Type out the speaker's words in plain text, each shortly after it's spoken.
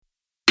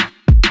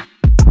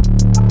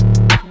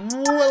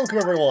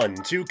Welcome everyone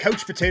to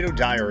Couch Potato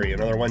Diary,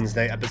 another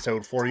Wednesday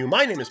episode for you.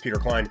 My name is Peter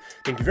Klein.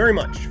 Thank you very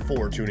much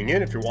for tuning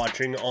in. If you're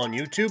watching on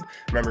YouTube,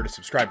 remember to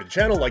subscribe to the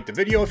channel, like the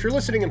video. If you're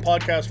listening in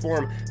podcast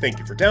form, thank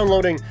you for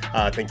downloading,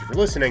 thank you for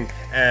listening,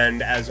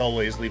 and as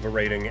always, leave a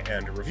rating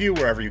and a review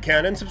wherever you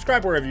can, and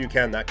subscribe wherever you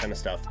can. That kind of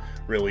stuff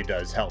really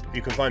does help.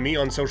 You can find me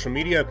on social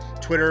media,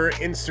 Twitter,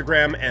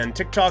 Instagram, and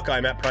TikTok.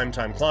 I'm at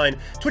Primetime Klein,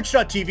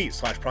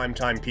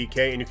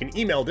 twitch.tv/primetimepk, and you can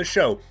email this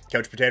show,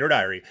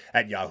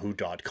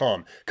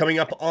 couchpotatodiary@yahoo.com. Coming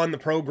up on the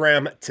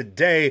program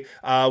today,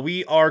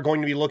 we are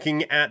going to be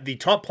looking at the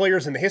top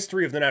players in the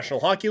history of the National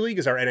Hockey League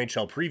as our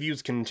NHL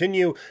previews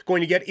continue.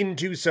 Going to get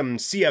into some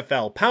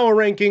CFL Power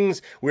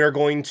Rankings. We are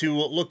going to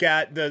look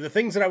at the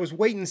things that I was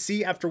wait and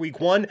see after week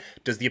 1.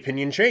 Does the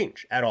opinion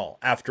change at all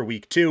after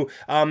week 2?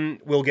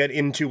 We'll get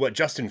into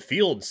what Justin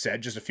Fields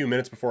said just a few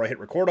minutes before I hit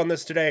record on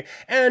this today,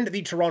 and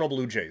the Toronto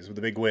Blue Jays with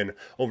a big win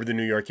over the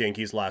New York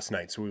Yankees last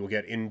night. So we will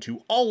get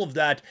into all of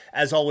that.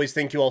 As always,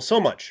 thank you all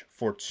so much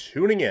for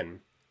tuning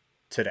in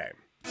today.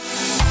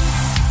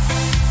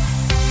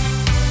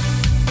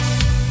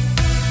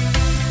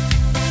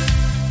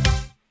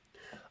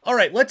 All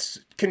right, let's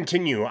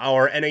continue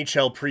our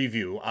NHL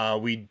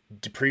preview. We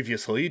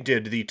previously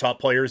did the top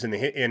players in the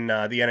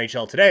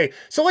NHL today,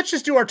 so let's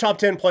just do our top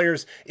 10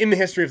 players in the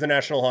history of the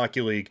National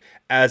Hockey League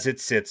as it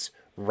sits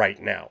right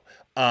now.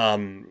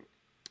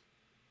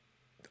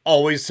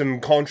 Always some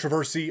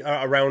controversy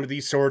around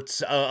these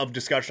sorts of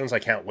discussions. I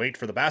can't wait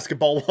for the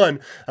basketball one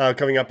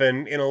coming up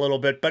in a little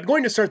bit. But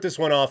going to start this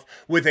one off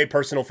with a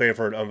personal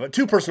favorite of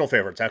two personal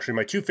favorites. Actually,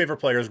 my two favorite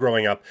players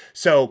growing up.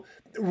 So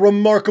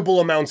remarkable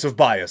amounts of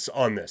bias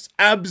on this.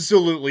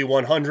 Absolutely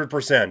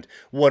 100%.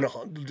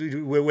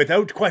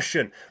 Without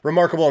question,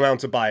 remarkable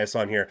amounts of bias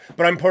on here.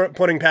 But I'm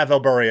putting Pavel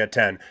Bure at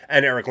 10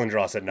 and Eric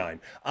Lindros at 9.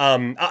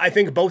 I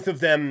think both of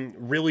them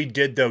really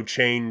did, though,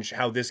 change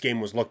how this game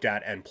was looked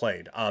at and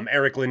played.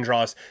 Eric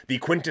Lindros, the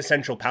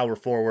quintessential power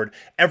forward.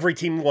 Every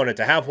team wanted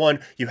to have one.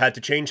 You had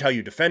to change how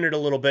you defended a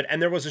little bit.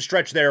 And there was a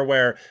stretch there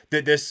where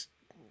this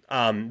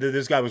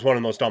guy was one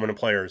of the most dominant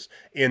players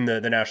in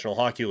the National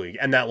Hockey League.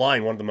 And that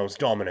line, one of the most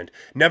dominant.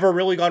 Never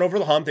really got over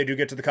the hump. They do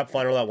get to the Cup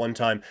final that one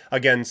time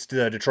against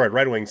the Detroit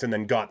Red Wings and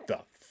then got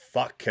the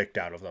fuck kicked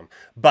out of them.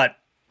 But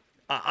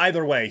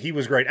either way, he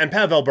was great. And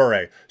Pavel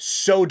Bure,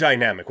 so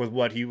dynamic with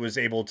what he was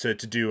able to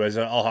do as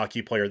a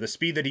hockey player. The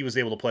speed that he was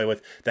able to play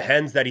with, the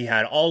hands that he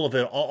had, all of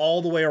it,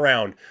 all the way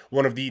around.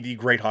 One of the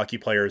great hockey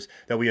players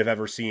that we have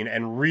ever seen,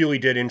 and really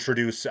did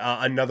introduce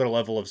another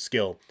level of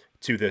skill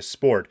to this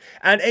sport.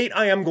 At 8,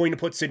 I am going to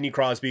put Sidney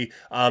Crosby.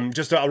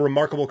 Just a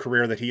remarkable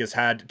career that he has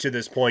had to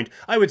this point.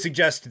 I would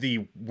suggest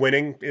the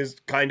winning is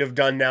kind of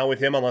done now with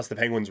him, unless the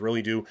Penguins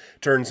really do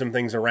turn some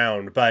things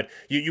around. But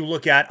you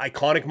look at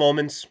iconic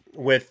moments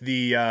with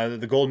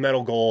the gold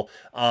medal goal,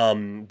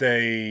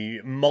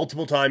 the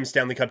multiple time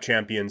Stanley Cup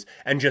champions,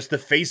 and just the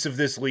face of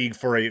this league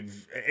for a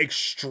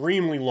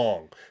extremely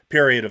long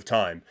period of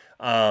time.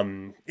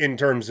 In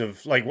terms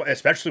of, like,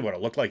 especially what it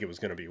looked like it was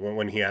going to be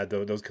when he had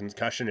those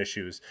concussion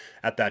issues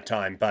at that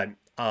time. But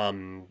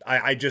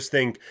I just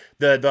think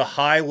the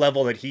high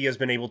level that he has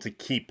been able to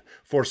keep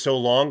for so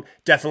long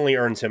definitely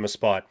earns him a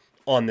spot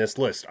on this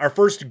list. Our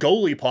first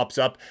goalie pops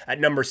up at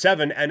number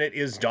 7, and it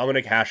is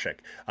Dominik Hasek.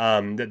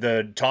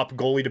 The top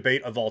goalie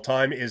debate of all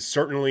time is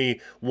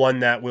certainly one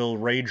that will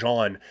rage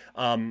on.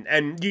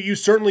 And you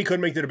certainly could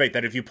make the debate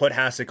that if you put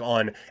Hasek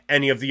on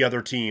any of the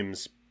other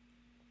teams,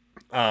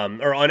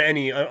 or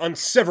on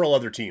several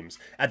other teams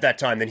at that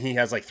time, then he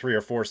has like 3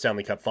 or 4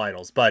 Stanley Cup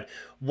finals. But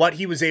what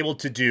he was able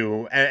to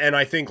do, and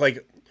I think,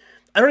 like,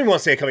 I don't even want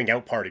to say a coming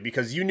out party,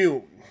 because you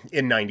knew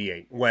in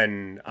 '98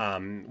 when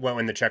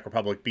the Czech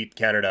Republic beat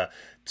Canada,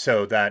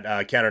 so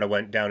that Canada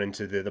went down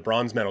into the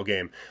bronze medal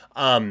game.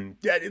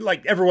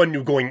 Like, everyone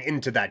knew going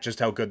into that just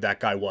how good that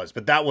guy was.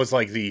 But that was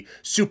like the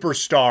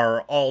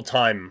superstar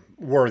all-time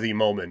worthy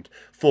moment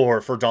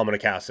for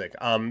Dominik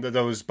Hasek.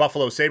 Those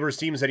Buffalo Sabres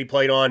teams that he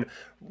played on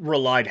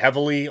relied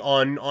heavily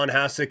on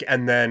Hasek,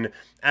 and then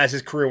as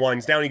his career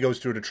winds down, he goes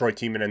to a Detroit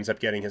team and ends up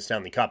getting his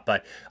Stanley Cup.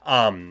 But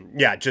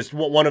yeah, just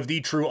one of the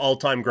true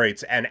all-time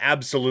greats, and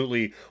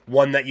absolutely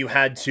one that you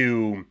had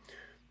to,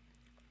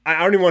 I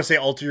don't even want to say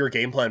alter your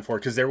game plan for,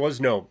 because there was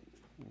no,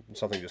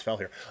 something just fell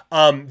here.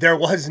 There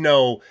was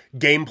no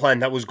game plan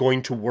that was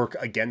going to work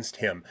against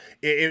him.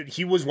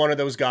 He was one of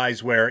those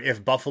guys where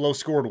if Buffalo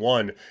scored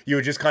 1, you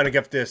would just kind of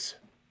get this,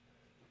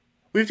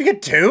 we have to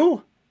get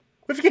 2?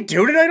 We have to get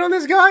 2 tonight on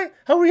this guy?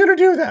 How are we going to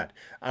do that?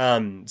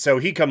 So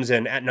he comes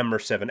in at number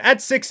 7.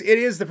 At 6, it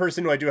is the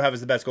person who I do have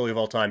as the best goalie of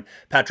all time,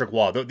 Patrick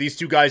Waugh. These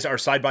two guys are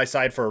side by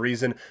side for a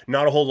reason.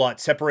 Not a whole lot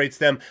separates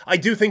them. I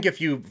do think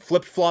if you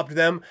flip-flopped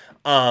them,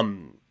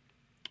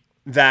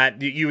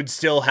 that you would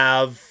still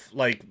have,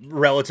 like,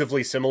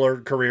 relatively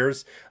similar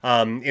careers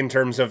in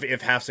terms of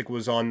if Hasek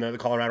was on the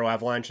Colorado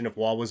Avalanche and if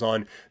Waugh was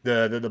on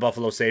the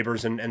Buffalo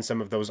Sabres and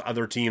some of those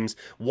other teams.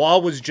 Waugh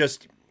was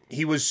just,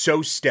 he was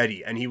so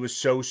steady and he was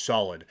so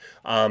solid.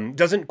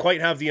 Doesn't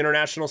quite have the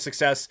international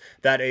success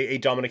that a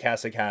Dominic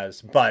Hasek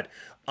has, but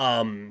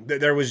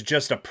there was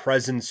just a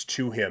presence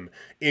to him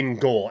in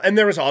goal. And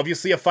there was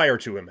obviously a fire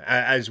to him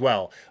as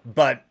well.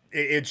 But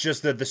it's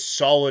just that the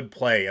solid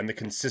play and the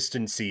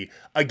consistency,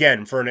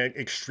 again, for an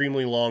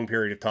extremely long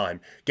period of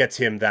time, gets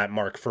him that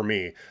mark for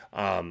me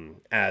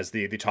as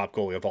the top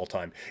goalie of all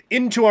time.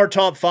 Into our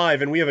top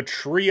 5, and we have a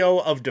trio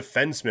of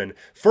defensemen.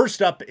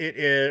 First up, we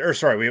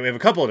have a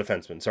couple of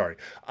defensemen, sorry.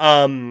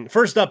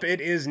 First up,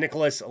 it is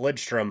Nicholas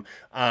Lidstrom.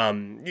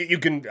 You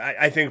can,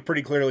 I think,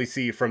 pretty clearly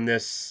see from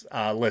this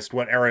list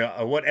what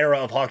era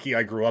of hockey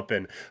I grew up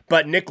in.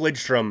 But Nick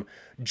Lidstrom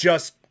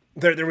just...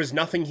 There was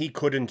nothing he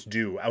couldn't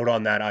do out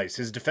on that ice.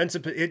 His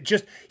defensive,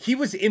 he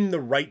was in the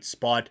right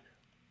spot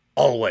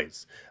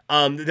always.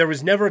 There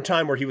was never a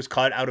time where he was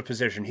caught out of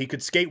position. He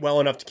could skate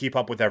well enough to keep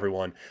up with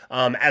everyone.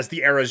 As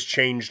the eras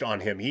changed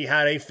on him, he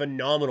had a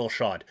phenomenal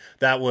shot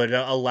that would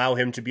allow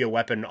him to be a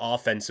weapon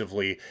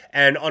offensively.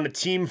 And on a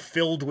team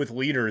filled with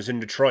leaders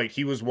in Detroit,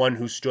 he was one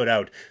who stood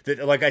out.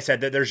 That, like I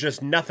said, that there's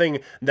just nothing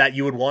that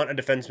you would want a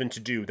defenseman to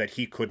do that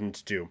he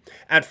couldn't do.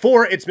 At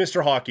 4, it's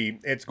Mr. Hockey.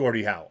 It's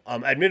Gordie Howe.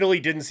 Admittedly,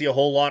 didn't see a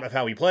whole lot of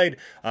how he played,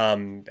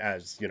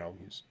 as you know,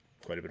 he's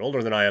quite a bit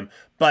older than I am,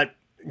 but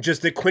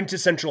just the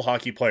quintessential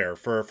hockey player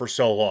for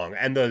so long.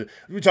 And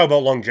we talk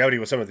about longevity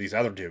with some of these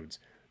other dudes.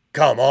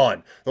 Come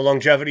on. The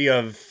longevity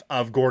of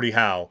Gordie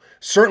Howe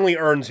certainly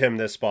earns him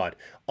this spot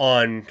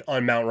on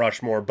Mount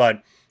Rushmore,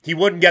 but he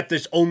wouldn't get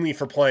this only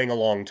for playing a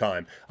long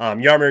time.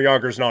 Jaromir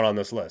Jagr's not on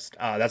this list.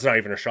 That's not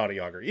even a shot at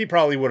Jagr. He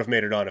probably would have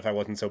made it on if I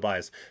wasn't so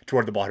biased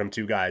toward the bottom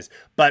 2 guys.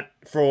 But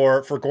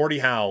for Gordie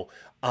Howe,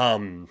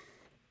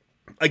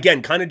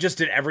 again, kind of just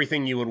did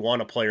everything you would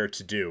want a player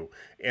to do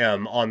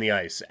on the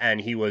ice, and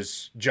he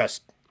was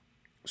just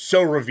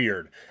so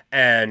revered,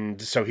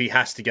 and so he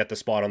has to get the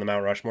spot on the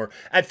Mount Rushmore.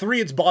 At 3,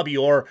 it's Bobby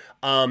Orr.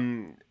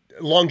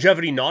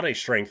 Longevity not a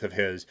strength of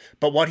his,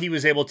 but what he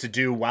was able to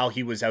do while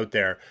he was out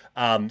there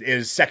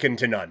is second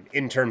to none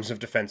in terms of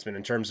defensemen,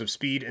 in terms of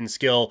speed and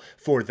skill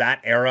for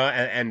that era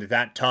and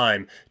that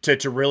time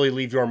to really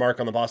leave your mark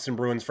on the Boston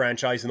Bruins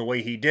franchise in the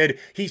way he did.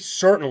 He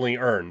certainly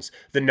earns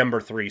the number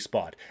 3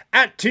 spot.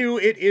 At 2,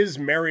 it is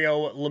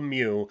Mario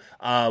Lemieux,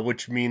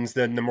 which means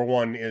that number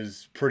 1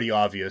 is pretty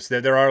obvious.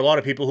 There are a lot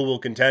of people who will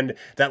contend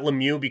that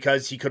Lemieux,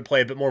 because he could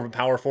play a bit more of a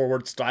power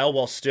forward style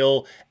while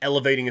still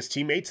elevating his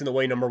teammates in the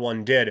way number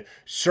 1 did,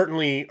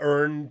 certainly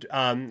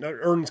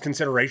earns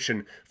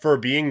consideration for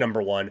being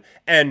number 1.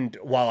 And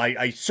while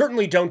I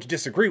certainly don't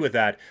disagree with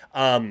that,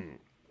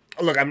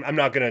 look, I'm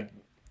not going to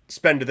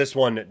spend this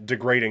one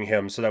degrading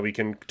him so that we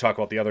can talk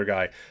about the other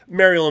guy.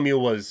 Mario Lemieux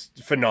was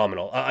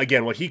phenomenal.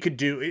 Again, what he could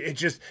do,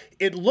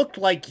 it looked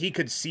like he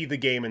could see the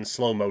game in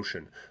slow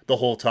motion the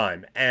whole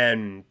time.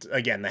 And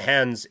again, the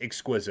hands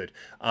exquisite.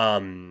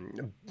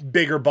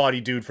 Bigger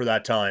body dude for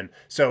that time,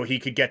 so he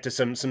could get to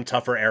some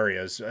tougher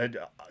areas.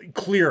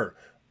 Clear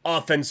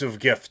offensive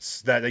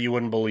gifts that you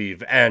wouldn't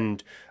believe,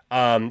 and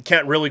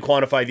can't really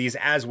quantify these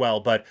as well,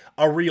 but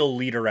a real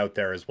leader out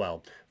there as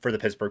well for the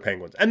Pittsburgh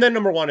Penguins. And then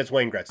number 1 is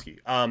Wayne Gretzky.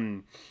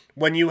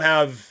 When you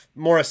have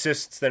more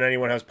assists than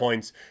anyone has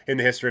points in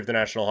the history of the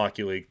National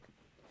Hockey League,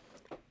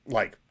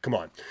 like, come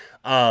on.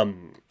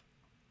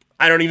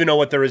 I don't even know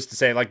what there is to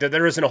say. Like,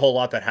 there isn't a whole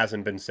lot that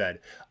hasn't been said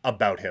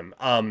about him.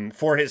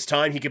 For his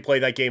time, he could play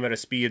that game at a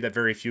speed that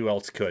very few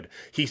else could.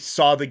 He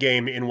saw the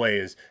game in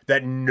ways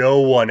that no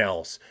one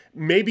else,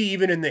 maybe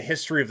even in the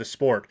history of the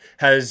sport,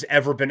 has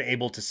ever been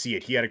able to see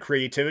it. He had a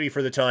creativity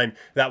for the time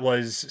that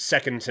was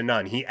second to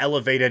none. He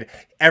elevated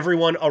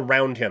everyone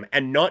around him,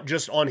 and not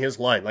just on his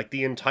line. Like,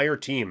 the entire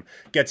team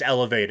gets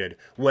elevated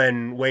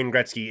when Wayne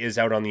Gretzky is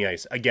out on the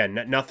ice.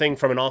 Again, nothing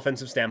from an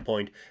offensive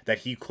standpoint that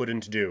he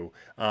couldn't do.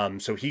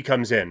 So he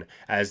comes in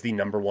as the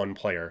number 1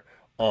 player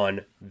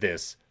on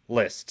this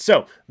list.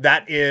 So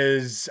that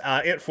is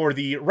it for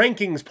the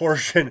rankings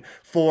portion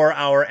for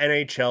our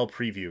NHL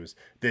previews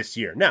this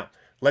year. Now,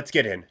 let's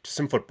get into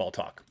some football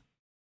talk.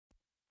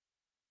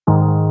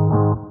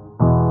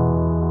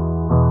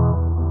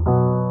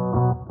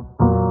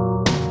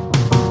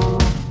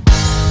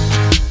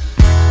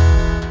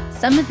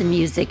 Some of the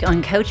music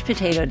on Couch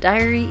Potato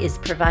Diary is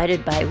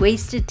provided by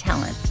Wasted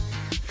Talent.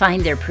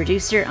 Find their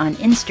producer on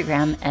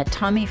Instagram at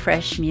Tommy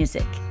Fresh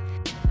Music.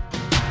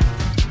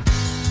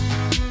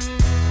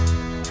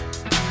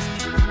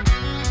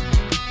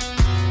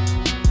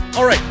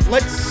 All right,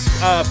 let's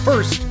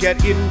first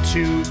get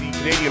into the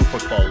Canadian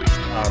Football League.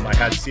 I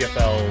had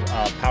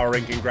CFL Power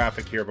Ranking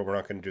graphic here, but we're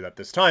not going to do that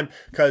this time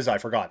because I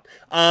forgot.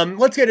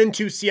 Let's get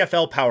into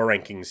CFL Power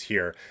Rankings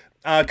here.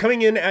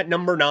 Coming in at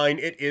number 9,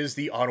 it is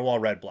the Ottawa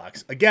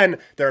Redblacks. Again,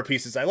 there are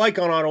pieces I like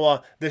on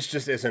Ottawa. This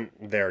just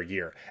isn't their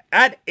year.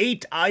 At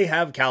 8, I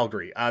have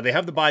Calgary. They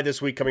have the bye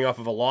this week coming off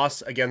of a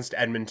loss against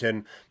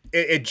Edmonton.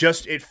 It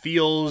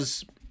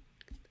feels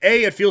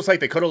like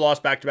they could have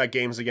lost back-to-back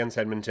games against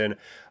Edmonton.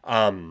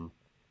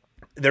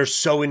 They're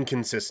so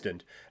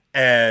inconsistent.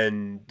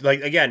 And,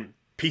 like, again,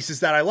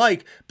 pieces that I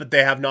like, but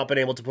they have not been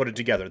able to put it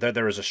together.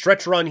 There is a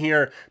stretch run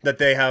here that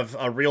they have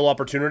a real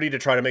opportunity to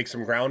try to make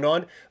some ground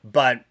on,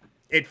 but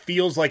it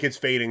feels like it's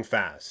fading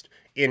fast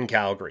in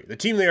Calgary. The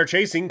team they are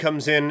chasing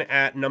comes in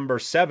at number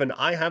 7.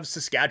 I have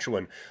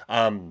Saskatchewan.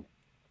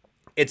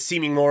 It's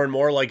seeming more and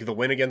more like the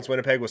win against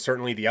Winnipeg was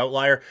certainly the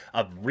outlier.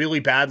 A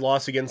really bad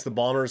loss against the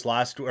Bombers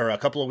a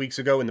couple of weeks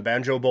ago in the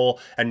Banjo Bowl,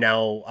 and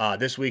now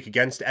this week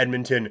against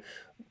Edmonton.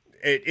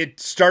 It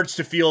starts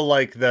to feel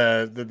like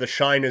the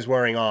shine is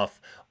wearing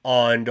off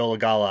on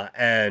Dolegala,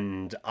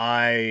 and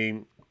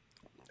I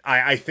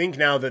think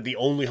now that the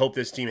only hope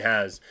this team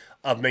has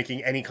of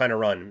making any kind of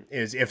run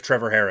is if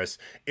Trevor Harris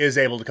is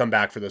able to come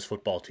back for this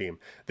football team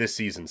this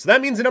season. So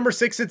that means at number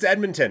 6, it's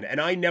Edmonton, and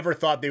I never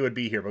thought they would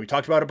be here, but we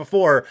talked about it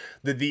before,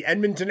 that the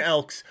Edmonton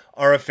Elks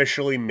are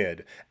officially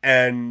mid,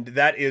 and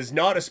that is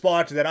not a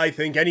spot that I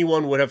think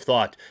anyone would have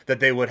thought that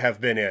they would have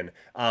been in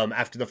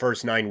after the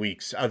first 9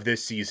 weeks of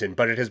this season,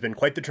 but it has been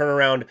quite the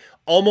turnaround,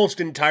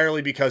 almost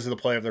entirely because of the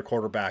play of their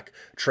quarterback,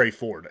 Trey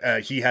Ford.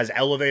 He has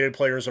elevated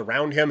players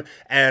around him,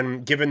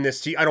 and given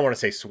this team, I don't want to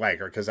say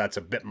swagger, because that's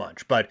a bit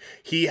much, but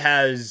he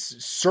has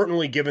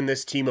certainly given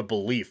this team a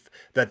belief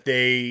that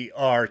they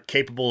are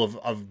capable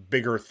of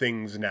bigger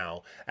things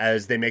now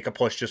as they make a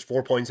push just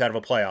 4 points out of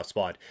a playoff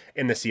spot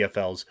in the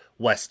CFL's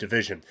West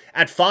Division.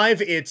 At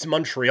 5, it's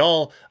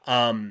Montreal.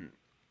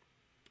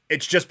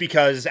 It's just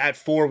because at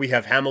 4 we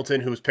have Hamilton,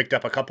 who's picked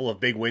up a couple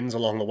of big wins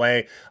along the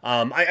way.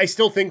 I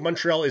still think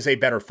Montreal is a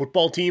better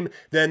football team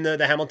than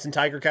the Hamilton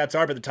Tiger Cats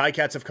are, but the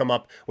Ticats have come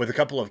up with a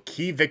couple of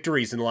key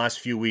victories in the last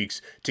few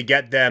weeks to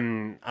get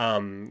them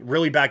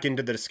really back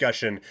into the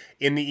discussion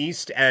in the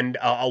East and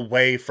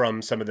away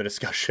from some of the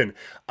discussion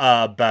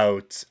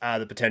about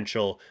the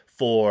potential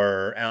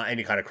for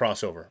any kind of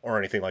crossover or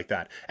anything like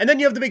that. And then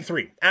you have the big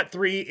 3. At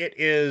 3, it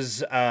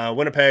is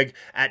Winnipeg.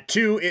 At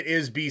 2, it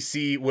is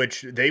BC,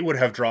 which they would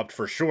have dropped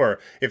for sure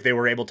if they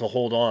were able to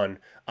hold on,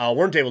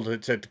 weren't able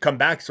to come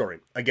back,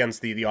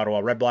 against the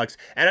Ottawa Redblacks.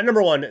 And at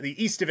number 1,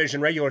 the East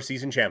Division regular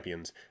season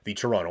champions, the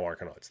Toronto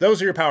Argonauts.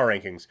 Those are your power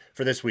rankings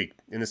for this week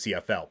in the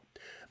CFL.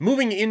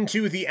 Moving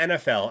into the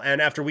NFL,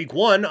 and after week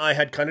 1, I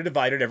had kind of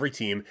divided every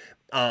team,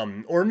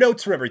 or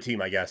notes from every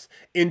team, I guess,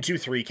 into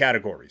 3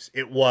 categories.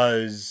 It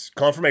was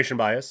confirmation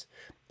bias,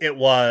 it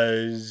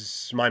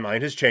was my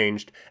mind has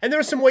changed, and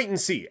there's some wait and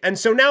see. And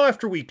so now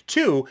after week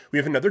 2, we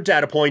have another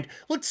data point.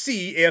 Let's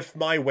see if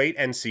my wait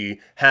and see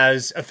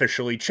has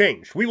officially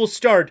changed. We will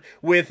start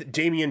with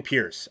Dameon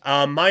Pierce.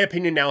 My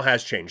opinion now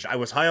has changed. I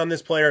was high on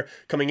this player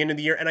coming into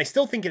the year, and I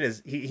still think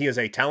he is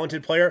a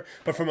talented player,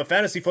 but from a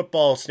fantasy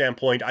football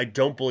standpoint, I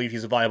don't believe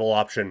he's a viable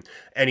option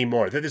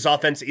anymore. That this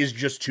offense is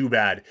just too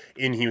bad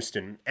in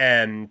Houston,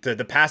 and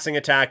the passing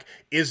attack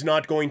is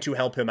not going to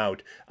help him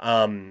out.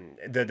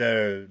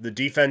 The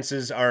defenses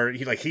are,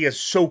 he is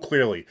so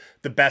clearly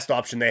the best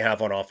option they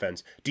have on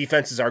offense.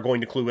 Defenses are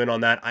going to clue in on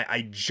that.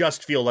 I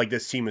just feel like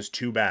this team is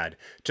too bad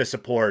to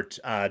support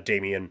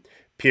Dameon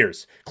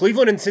Pierce.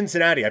 Cleveland and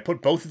Cincinnati, I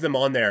put both of them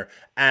on there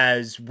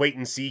as wait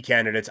and see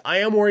candidates. I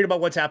am worried about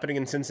what's happening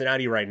in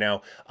Cincinnati right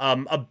now.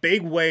 A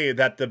big way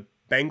that the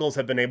Bengals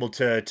have been able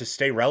to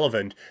stay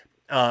relevant,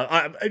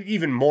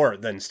 even more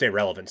than stay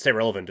relevant. Stay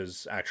relevant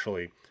is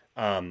actually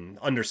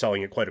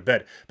underselling it quite a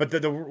bit. But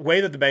the way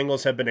that the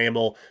Bengals have been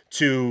able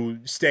to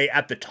stay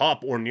at the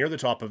top or near the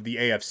top of the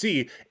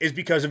AFC is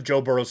because of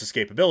Joe Burrow's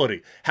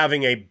escapability.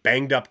 Having a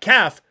banged up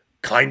calf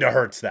kind of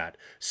hurts that.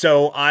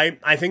 So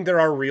I think there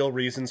are real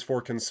reasons for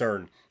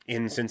concern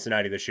in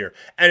Cincinnati this year.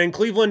 And in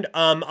Cleveland,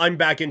 I'm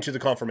back into the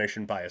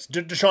confirmation bias.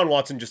 Deshaun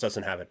Watson just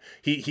doesn't have it.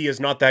 He is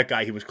not that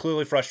guy. He was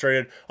clearly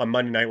frustrated on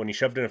Monday night when he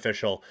shoved an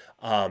official.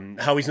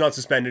 How he's not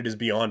suspended is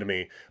beyond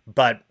me.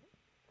 But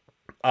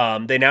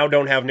they now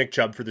don't have Nick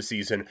Chubb for the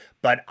season,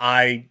 but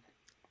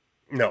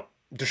no,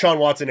 Deshaun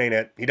Watson ain't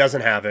it. He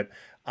doesn't have it,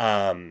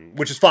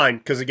 which is fine,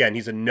 because again,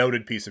 he's a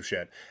noted piece of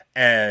shit,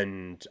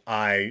 and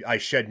I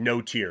shed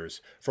no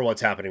tears for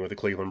what's happening with the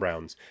Cleveland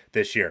Browns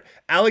this year.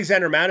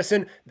 Alexander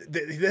Mattison,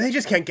 they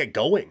just can't get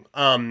going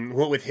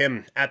with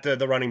him at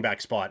the running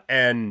back spot,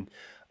 and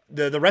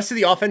the rest of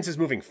the offense is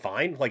moving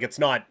fine. Like, it's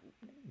not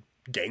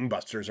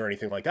gangbusters or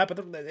anything like that, but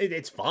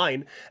it's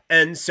fine.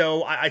 And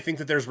so I think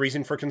that there's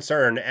reason for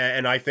concern.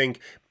 And I think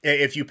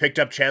if you picked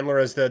up Chandler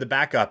as the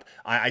backup,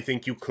 I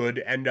think you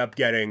could end up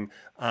getting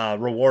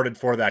rewarded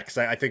for that, because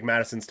I think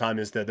Madison's time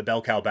as the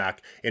bell cow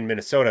back in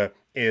Minnesota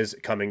is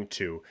coming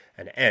to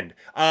an end.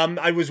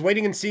 I was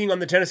waiting and seeing on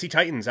the Tennessee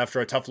Titans after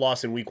a tough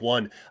loss in week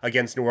 1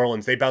 against New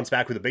Orleans. They bounced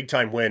back with a big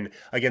time win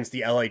against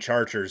the LA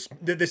Chargers.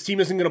 This team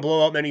isn't going to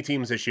blow out many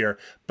teams this year,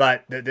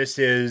 but this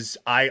is,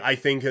 I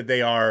think that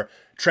they are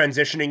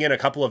transitioning in a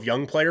couple of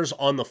young players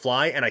on the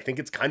fly, and I think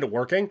it's kind of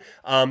working.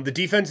 The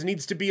defense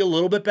needs to be a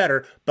little bit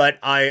better, but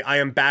I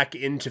am back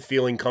into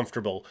feeling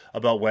comfortable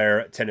about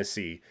where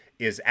Tennessee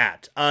is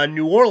at.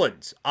 New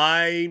Orleans,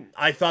 I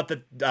thought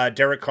that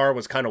Derek Carr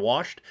was kind of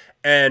washed,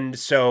 and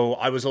so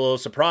I was a little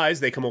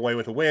surprised they come away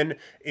with a win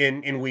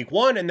in week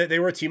 1, and that they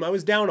were a team I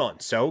was down on.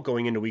 So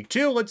going into week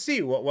 2, let's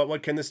see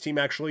what can this team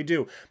actually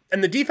do.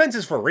 And the defense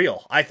is for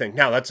real, I think.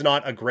 Now, that's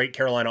not a great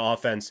Carolina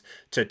offense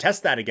to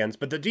test that against,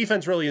 but the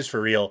defense really is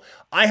for real.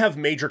 I have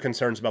major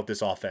concerns about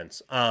this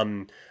offense.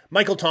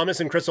 Michael Thomas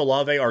and Chris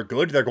Olave are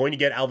good. They're going to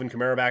get Alvin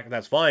Kamara back,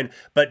 that's fine.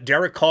 But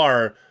Derek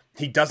Carr,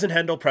 he doesn't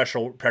handle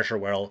pressure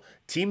well.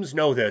 Teams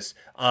know this,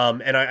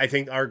 and I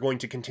think are going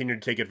to continue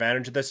to take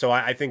advantage of this. So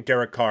I think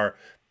Derek Carr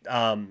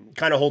kind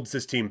of holds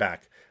this team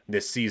back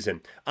this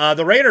season.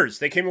 The Raiders,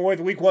 they came away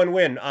with a week 1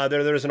 win.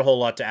 There isn't a whole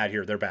lot to add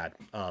here. They're bad.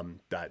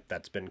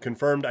 That's been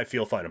confirmed. I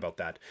feel fine about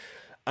that.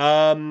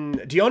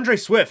 DeAndre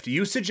Swift,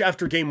 usage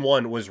after game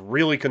 1 was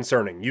really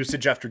concerning.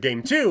 Usage after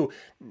game 2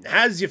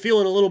 has you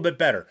feeling a little bit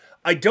better.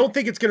 I don't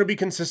think it's going to be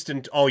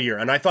consistent all year,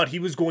 and I thought he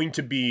was going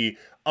to be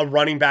a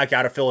running back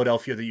out of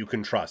Philadelphia that you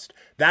can trust.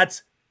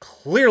 That's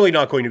clearly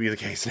not going to be the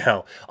case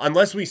now,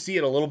 unless we see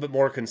it a little bit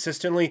more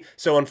consistently.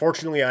 So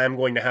unfortunately, I am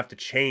going to have to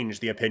change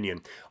the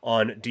opinion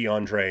on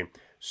DeAndre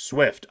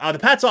Swift. The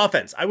Pats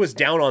offense, I was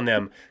down on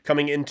them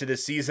coming into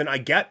this season. I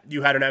get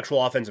you had an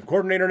actual offensive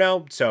coordinator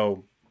now,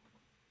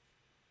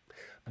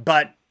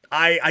 but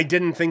I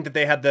didn't think that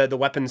they had the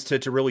weapons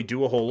to really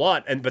do a whole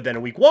lot. But then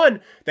in week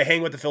 1, they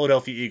hang with the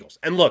Philadelphia Eagles.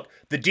 And look,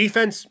 the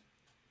defense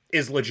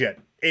is legit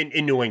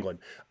in New England.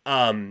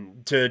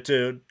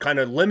 To kind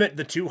of limit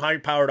the 2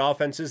 high-powered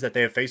offenses that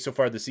they have faced so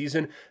far this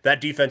season, that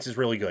defense is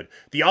really good.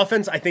 The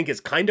offense, I think, is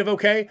kind of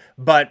okay,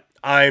 but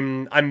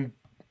I'm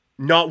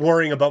not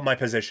worrying about my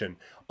position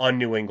on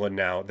New England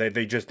now.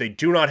 They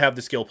do not have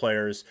the skill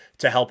players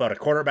to help out a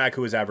quarterback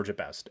who is average at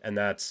best, and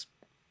that's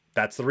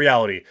the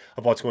reality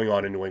of what's going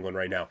on in New England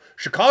right now.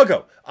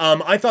 Chicago,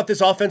 I thought this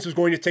offense was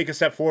going to take a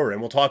step forward,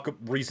 and we'll talk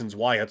reasons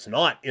why it's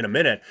not in a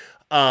minute.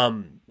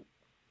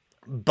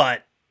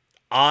 But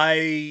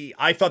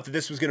I thought that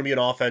this was going to be an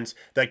offense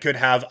that could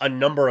have a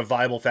number of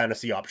viable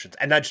fantasy options,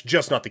 and that's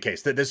just not the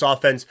case. That this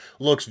offense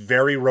looks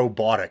very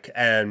robotic,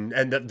 and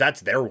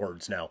that's their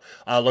words now.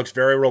 Looks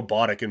very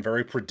robotic and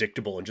very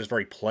predictable and just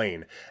very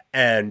plain,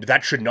 and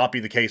that should not be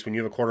the case when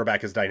you have a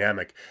quarterback as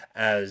dynamic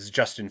as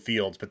Justin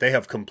Fields, but they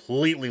have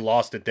completely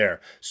lost it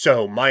there.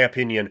 So my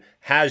opinion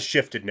has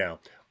shifted now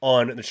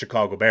on the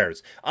Chicago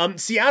Bears.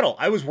 Seattle,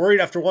 I was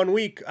worried after 1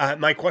 week.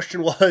 My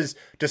question was,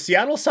 does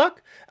Seattle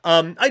suck?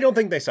 I don't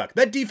think they suck.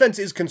 That defense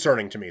is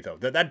concerning to me, though.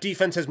 That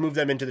defense has moved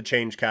them into the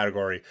change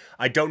category.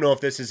 I don't know if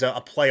this is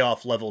a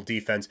playoff level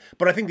defense,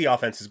 but I think the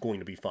offense is going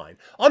to be fine.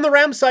 On the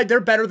Rams side, they're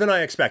better than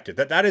I expected.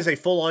 That is a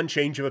full-on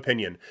change of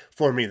opinion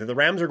for me, that the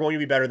Rams are going to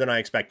be better than I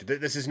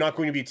expected. This is not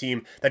going to be a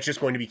team that's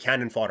just going to be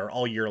cannon fodder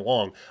all year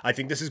long. I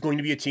think this is going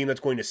to be a team that's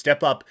going to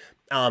step up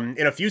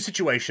in a few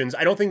situations.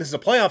 I don't think this is a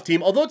playoff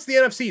team, although it's the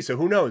NFC, so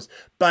who knows?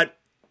 But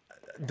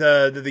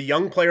the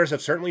young players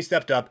have certainly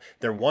stepped up.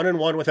 They're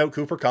 1-1 without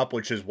Cooper Kupp,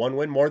 which is 1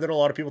 win more than a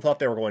lot of people thought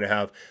they were going to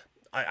have.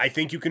 I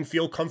think you can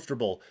feel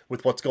comfortable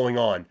with what's going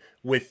on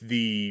with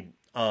the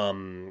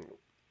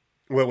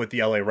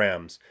LA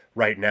Rams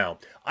right now.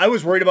 I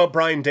was worried about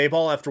Brian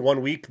Daboll after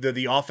 1 week.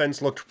 The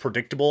offense looked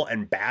predictable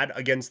and bad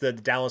against the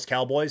Dallas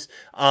Cowboys.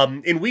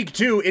 In week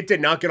 2, it did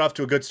not get off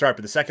to a good start,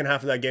 but the second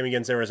half of that game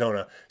against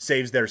Arizona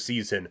saves their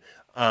season.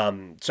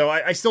 So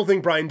I still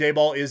think Brian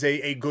Daboll is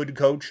a good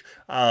coach.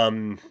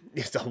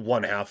 It's the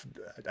 1 half,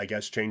 I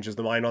guess, changes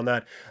the mind on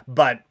that.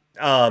 But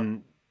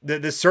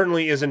this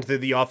certainly isn't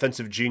the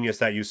offensive genius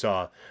that you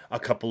saw a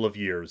couple of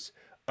years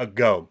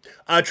ago.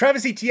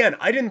 Travis Etienne,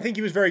 I didn't think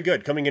he was very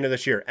good coming into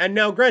this year. And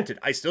now, granted,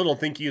 I still don't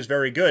think he is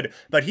very good,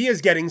 but he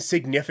is getting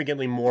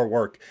significantly more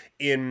work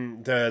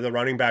in the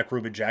running back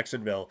room in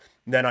Jacksonville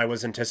than I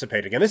was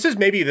anticipating. And this is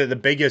maybe the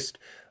biggest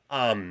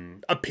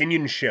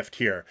opinion shift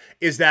here,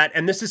 is that,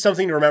 and this is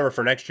something to remember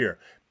for next year,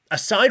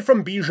 aside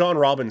from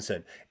Bijan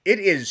Robinson, it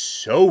is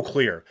so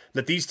clear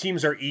that these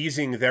teams are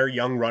easing their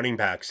young running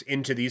backs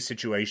into these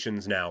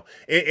situations now.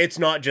 It's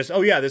not just,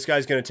 oh yeah, this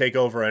guy's going to take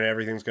over and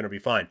everything's going to be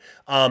fine.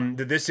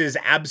 This is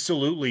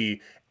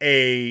absolutely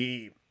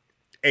a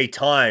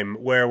time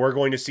where we're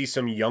going to see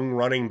some young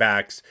running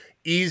backs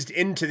eased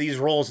into these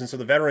roles, and so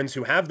the veterans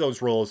who have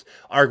those roles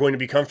are going to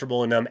be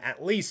comfortable in them,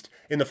 at least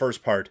in the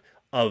first part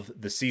of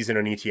the season,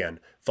 and Etienne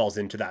falls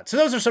into that. So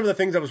those are some of the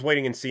things I was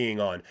waiting and seeing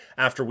on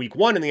after week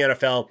 1 in the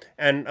NFL,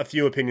 and a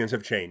few opinions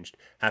have changed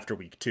after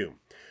week 2.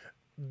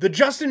 The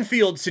Justin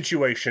Fields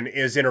situation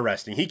is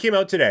interesting. He came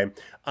out today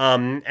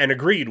and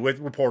agreed with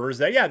reporters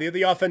that, yeah,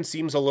 the offense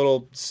seems a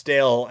little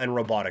stale and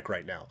robotic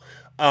right now.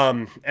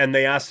 And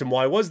they asked him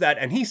why was that,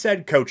 and he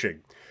said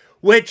coaching,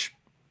 which,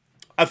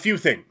 a few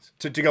things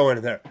to go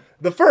into there.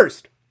 The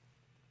first,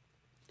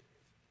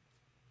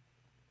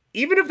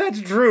 even if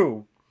that's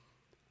true,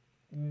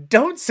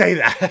 don't say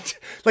that.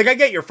 Like, I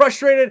get you're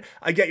frustrated.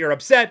 I get you're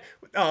upset.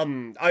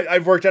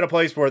 I've worked at a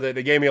place where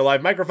they gave me a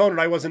live microphone and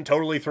I wasn't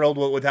totally thrilled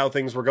with how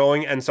things were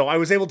going. And so I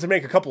was able to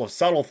make a couple of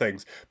subtle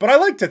things. But I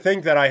like to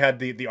think that I had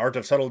the art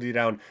of subtlety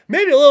down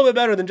maybe a little bit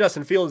better than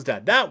Justin Fields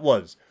did. That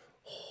was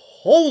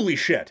holy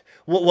shit,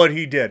 what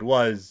he did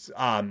was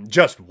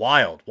just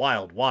wild.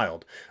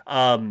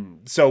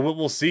 So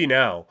we'll see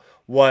now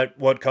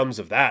what comes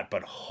of that.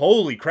 But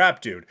holy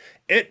crap, dude,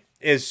 it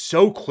is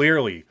so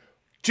clearly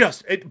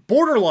just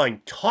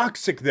borderline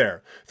toxic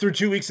there through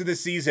 2 weeks of the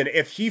season.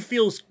 If he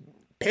feels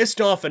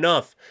pissed off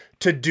enough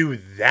to do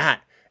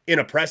that in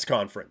a press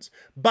conference,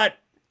 but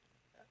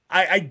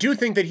I do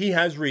think that he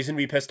has reason to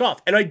be pissed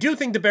off. And I do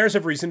think the Bears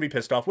have reason to be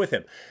pissed off with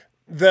him.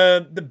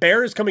 The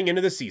Bears coming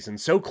into the season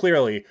so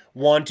clearly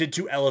wanted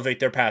to elevate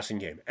their passing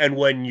game. And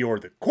when you're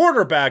the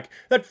quarterback,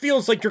 that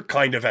feels like you're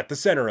kind of at the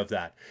center of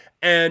that.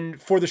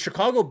 And for the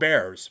Chicago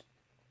Bears,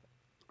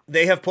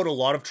 they have put a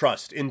lot of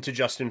trust into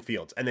Justin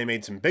Fields. And they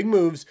made some big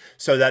moves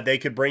so that they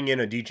could bring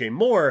in a DJ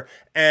Moore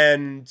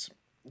and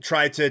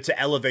try to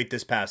elevate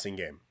this passing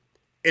game.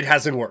 It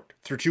hasn't worked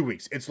through 2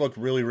 weeks. It's looked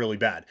really, really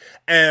bad.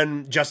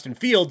 And Justin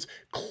Fields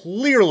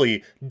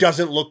clearly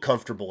doesn't look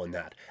comfortable in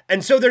that.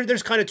 And so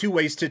there's kind of two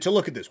ways to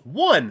look at this.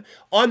 One,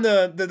 on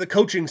the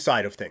coaching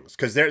side of things,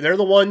 because they're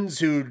the ones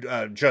who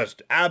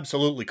just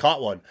absolutely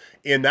caught one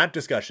in that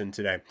discussion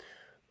today.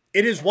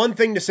 It is one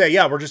thing to say,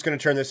 yeah, we're just going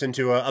to turn this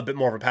into a bit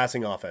more of a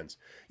passing offense.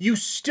 You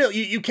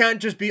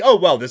can't just be, oh,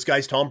 well, this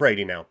guy's Tom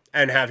Brady now,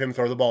 and have him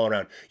throw the ball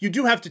around. You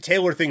do have to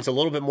tailor things a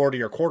little bit more to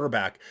your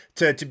quarterback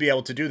to be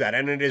able to do that.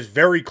 And it is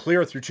very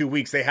clear through 2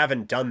 weeks they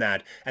haven't done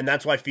that. And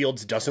that's why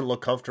Fields doesn't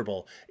look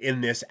comfortable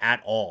in this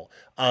at all.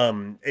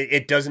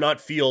 It does not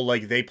feel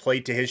like they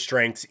played to his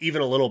strengths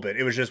even a little bit.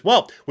 It was just,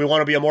 well, we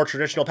want to be a more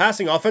traditional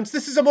passing offense.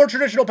 This is a more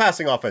traditional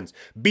passing offense.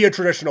 Be a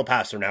traditional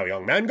passer now,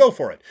 young man. Go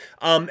for it.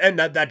 And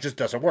that just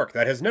doesn't work.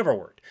 That has never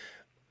worked.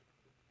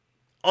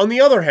 On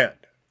the other hand,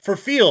 for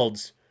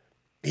Fields,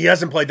 he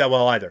hasn't played that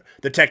well either.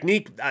 The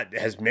technique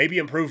has maybe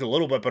improved a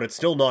little bit, but it's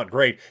still not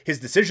great. His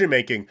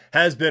decision-making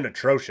has been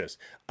atrocious.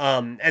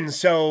 And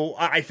so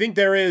I think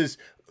there's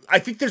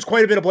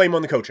quite a bit of blame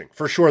on the coaching.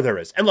 For sure there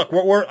is. And look,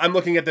 I'm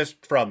looking at this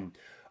from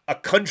a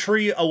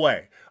country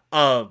away.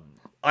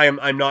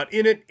 I'm not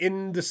in it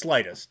in the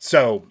slightest.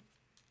 So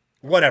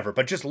whatever.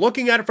 But just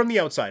looking at it from the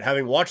outside,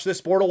 having watched this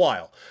sport a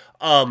while,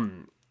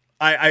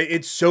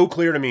 it's so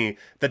clear to me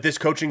that this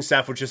coaching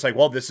staff was just like,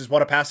 well, this is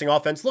what a passing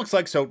offense looks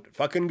like, so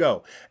fucking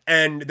go.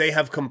 And they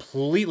have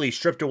completely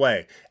stripped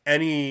away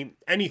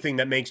anything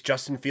that makes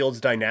Justin Fields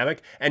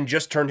dynamic and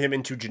just turned him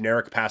into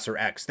generic passer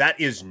X. That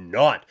is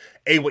not,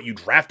 A, what you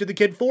drafted the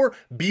kid for,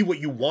 B, what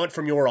you want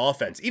from your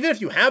offense. Even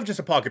if you have just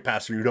a pocket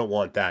passer, you don't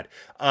want that.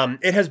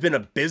 It has been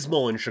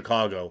abysmal in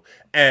Chicago,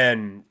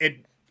 and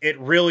it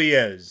really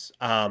is.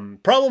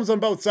 Problems on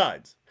both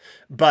sides.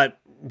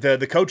 But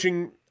the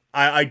coaching,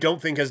 I don't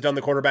think has done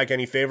the quarterback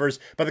any favors,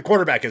 but the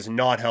quarterback is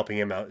not helping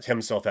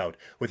himself out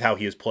with how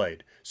he has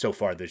played so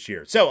far this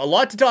year. So a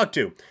lot to talk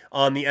to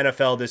on the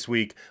NFL this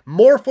week.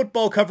 More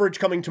football coverage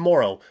coming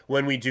tomorrow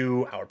when we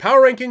do our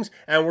power rankings,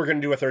 and we're going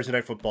to do a Thursday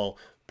Night Football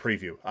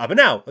preview. But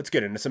now, let's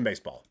get into some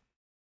baseball.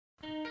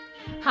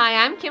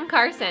 Hi, I'm Kim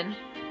Carson.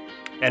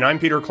 And I'm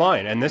Peter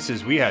Klein, and this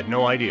is We Had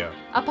No Idea,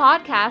 a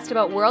podcast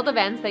about world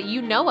events that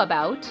you know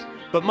about,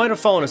 but might have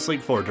fallen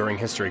asleep for during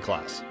history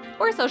class.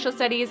 Or social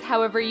studies,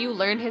 however you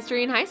learned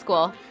history in high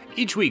school.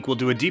 Each week, we'll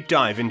do a deep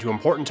dive into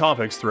important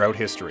topics throughout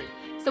history.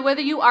 So whether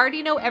you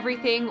already know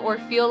everything or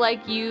feel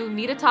like you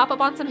need a top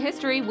up on some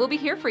history, we'll be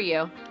here for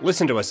you.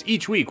 Listen to us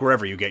each week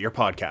wherever you get your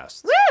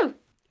podcasts. Woo!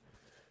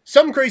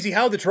 Some crazy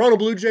how the Toronto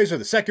Blue Jays are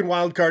the second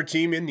wildcard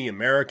team in the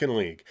American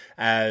League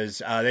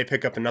as they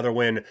pick up another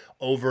win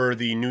over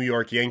the New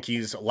York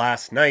Yankees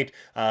last night.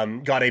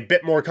 Got a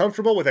bit more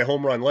comfortable with a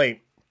home run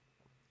late.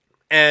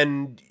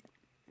 And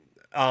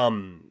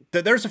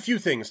there's a few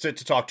things to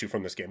talk to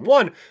from this game.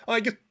 One, I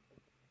guess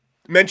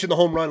mention the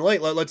home run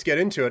late. Let's get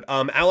into it.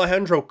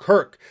 Alejandro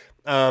Kirk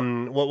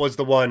what was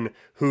the one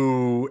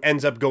who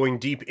ends up going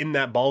deep in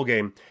that ball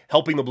game,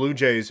 helping the Blue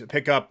Jays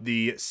pick up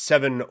the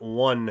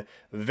 7-1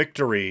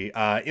 victory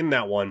in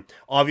that one.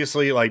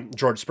 Obviously, like,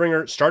 George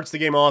Springer starts the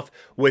game off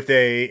with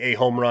a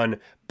home run,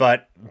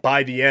 but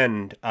by the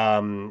end,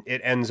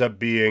 it ends up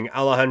being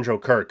Alejandro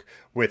Kirk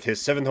with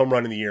his 7th home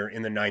run of the year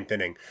in the 9th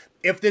inning.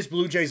 If this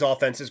Blue Jays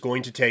offense is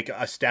going to take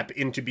a step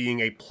into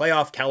being a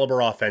playoff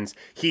caliber offense,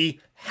 he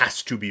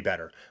has to be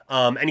better.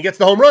 And he gets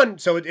the home run,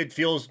 so it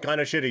feels kind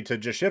of shitty to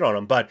just shit on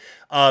him. But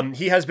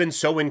he has been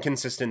so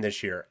inconsistent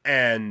this year.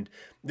 And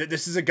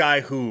this is a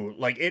guy who,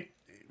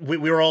 we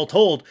were all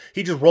told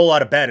he'd just roll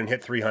out of bed and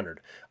hit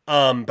 300.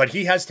 But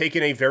he has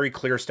taken a very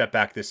clear step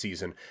back this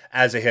season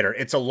as a hitter.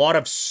 It's a lot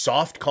of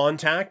soft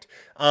contact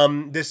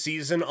this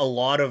season, a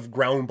lot of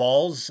ground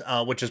balls,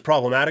 which is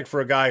problematic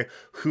for a guy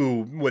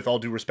who, with all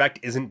due respect,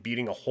 isn't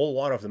beating a whole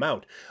lot of them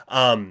out.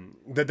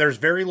 That there's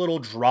very little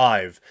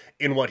drive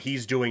in what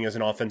he's doing as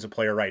an offensive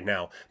player right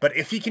now. But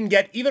if he can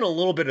get even a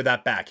little bit of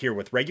that back here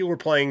with regular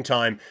playing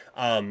time,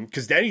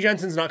 because Danny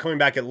Jensen's not coming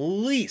back at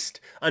least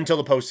until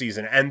the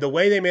postseason, and the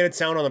way they made it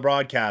sound on the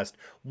broadcast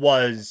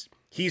was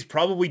he's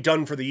probably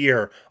done for the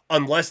year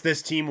unless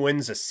this team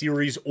wins a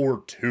series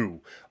or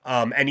two.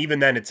 And even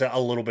then, it's a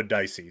little bit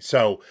dicey.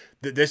 So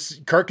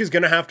this Kirk is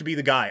going to have to be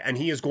the guy, and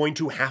he is going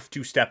to have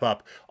to step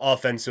up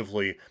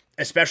offensively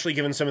especially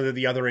given some of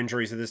the other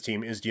injuries that this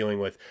team is dealing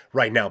with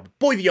right now. But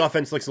boy, the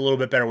offense looks a little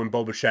bit better when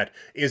Bo Bichette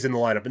is in the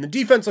lineup, and the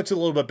defense looks a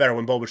little bit better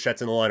when Bo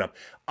Bichette's in the lineup.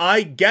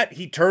 I get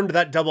he turned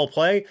that double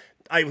play.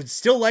 I would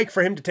still like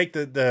for him to take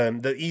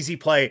the easy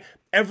play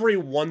every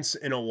once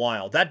in a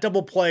while. That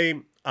double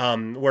play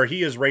where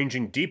he is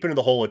ranging deep into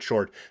the hole at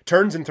short,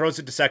 turns and throws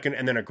it to second,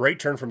 and then a great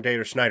turn from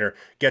David Schneider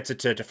gets it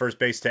to first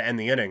base to end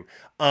the inning.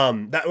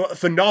 That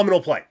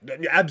phenomenal play,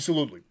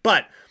 absolutely.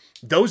 But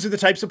those are the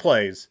types of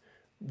plays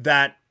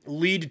that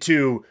lead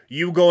to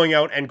you going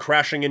out and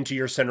crashing into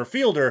your center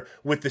fielder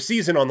with the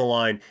season on the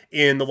line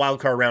in the wild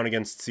card round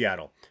against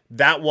Seattle.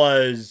 That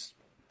was...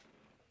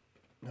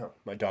 Oh,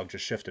 my dog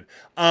just shifted.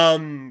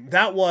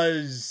 That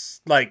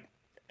was like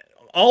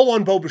all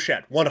on Bo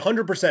Bichette.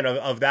 100%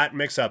 of that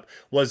mix-up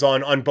was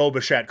on Bo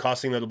Bichette,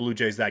 costing the Blue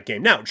Jays that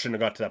game. Now, it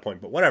shouldn't have got to that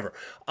point, but whatever.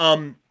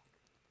 I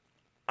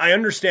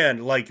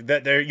understand like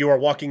that there you are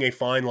walking a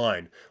fine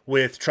line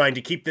with trying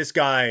to keep this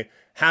guy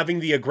having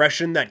the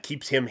aggression that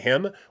keeps him,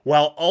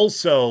 while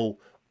also,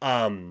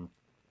 having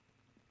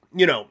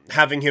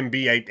him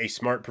be a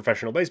smart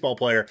professional baseball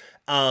player.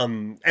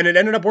 And it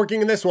ended up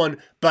working in this one,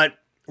 but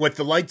with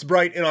the lights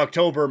bright in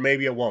October,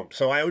 maybe it won't.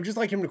 So I would just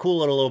like him to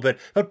cool it a little bit.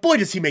 But boy,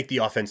 does he make the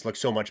offense look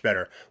so much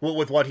better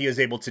with what he is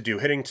able to do,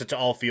 hitting to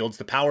all fields,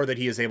 the power that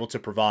he is able to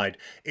provide.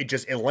 It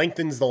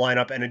lengthens the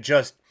lineup, and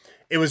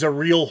it was a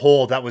real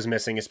hole that was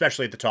missing,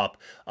 especially at the top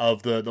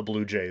of the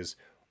Blue Jays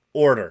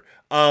order.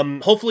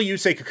 Hopefully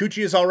Yusei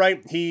Kikuchi is all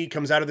right. He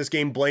comes out of this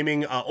game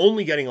blaming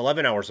only getting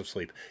 11 hours of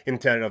sleep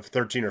instead of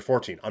 13 or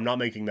 14. I'm not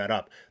making that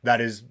up.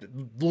 That is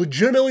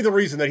legitimately the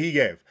reason that he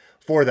gave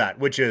for that,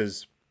 which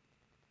is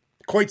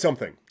quite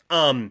something.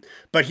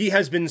 But he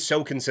has been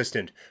so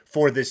consistent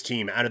for this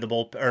team out of the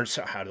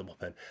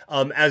bullpen,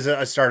 as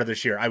a start of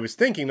this year. I was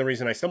thinking the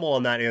reason I stumble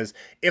on that is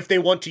if they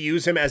want to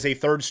use him as a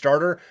third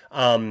starter,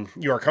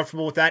 you are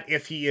comfortable with that.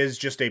 If he is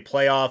just a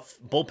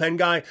playoff bullpen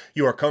guy,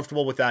 you are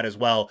comfortable with that as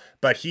well.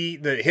 But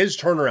his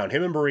turnaround,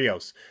 him and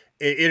Barrios,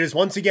 it is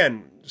once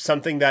again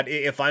something that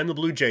if I'm the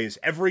Blue Jays,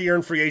 every year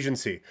in free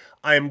agency,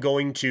 I am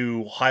going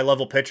to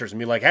high-level pitchers and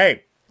be like,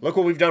 hey, look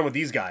what we've done with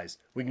these guys.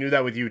 We can do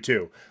that with you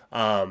too.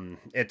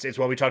 It's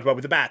what we talked about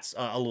with the Bats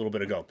a little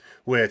bit ago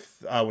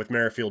with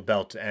Merrifield,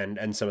 Belt,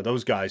 and some of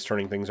those guys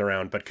turning things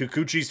around. But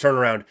Kikuchi's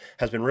turnaround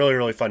has been really,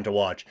 really fun to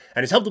watch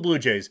and has helped the Blue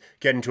Jays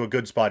get into a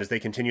good spot as they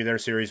continue their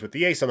series with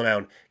the ace on the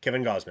mound,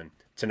 Kevin Gausman,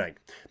 tonight.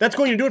 That's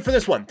going to do it for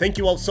this one. Thank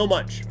you all so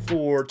much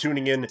for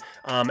tuning in.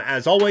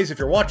 As always, if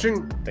you're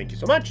watching, thank you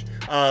so much.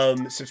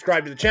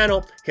 Subscribe to the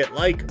channel, hit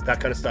like, that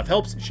kind of stuff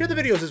helps. Share the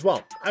videos as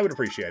well. I would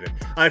appreciate it.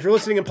 If you're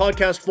listening in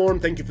podcast form,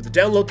 thank you for the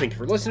download. Thank you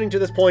for listening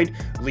to this point.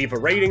 Leave a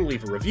rating,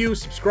 leave a review,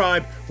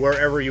 subscribe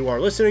wherever you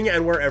are listening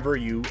and wherever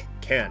you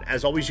can.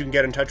 As always, you can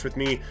get in touch with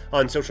me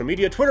on social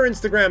media, Twitter,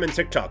 Instagram, and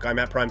TikTok. I'm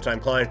at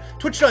Primetime Klein,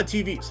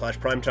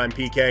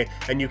 twitch.tv/PrimetimePK,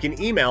 and you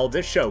can email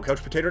this show,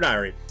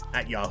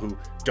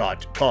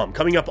 CouchPotatoDiary@yahoo.com.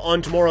 Coming up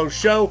on tomorrow's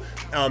show,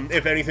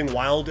 if anything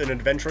wild and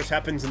adventurous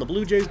happens in the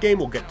Blue Jays game,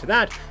 we'll get to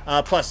that.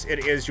 Plus,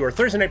 it is your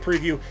Thursday night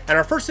preview and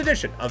our first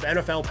edition of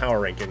NFL Power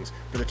Rankings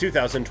for the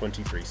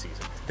 2023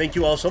 season. Thank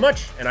you all so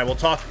much, and I will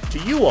talk to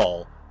you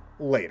all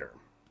later.